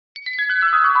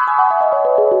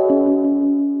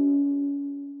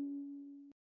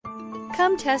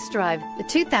Come test drive the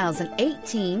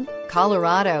 2018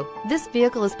 Colorado. This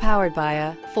vehicle is powered by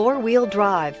a four-wheel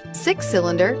drive,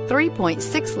 six-cylinder,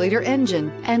 3.6-liter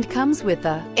engine, and comes with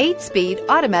a 8-speed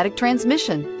automatic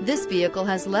transmission. This vehicle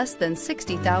has less than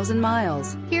 60,000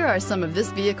 miles. Here are some of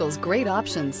this vehicle's great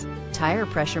options: tire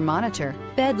pressure monitor,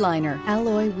 bed liner,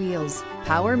 alloy wheels,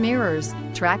 power mirrors,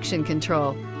 traction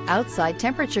control, outside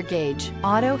temperature gauge,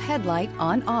 auto headlight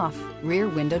on/off, rear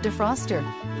window defroster.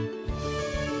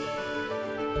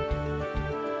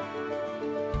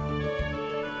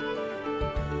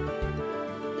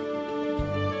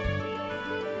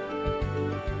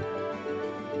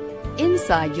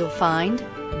 Inside you'll find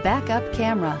backup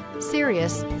camera,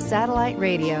 Sirius satellite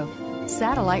radio,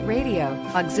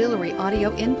 auxiliary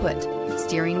audio input,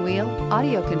 steering wheel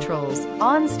audio controls,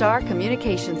 OnStar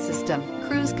communication system,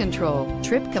 cruise control,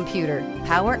 trip computer,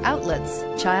 power outlets,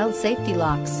 child safety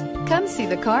locks. Come see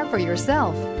the car for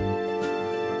yourself.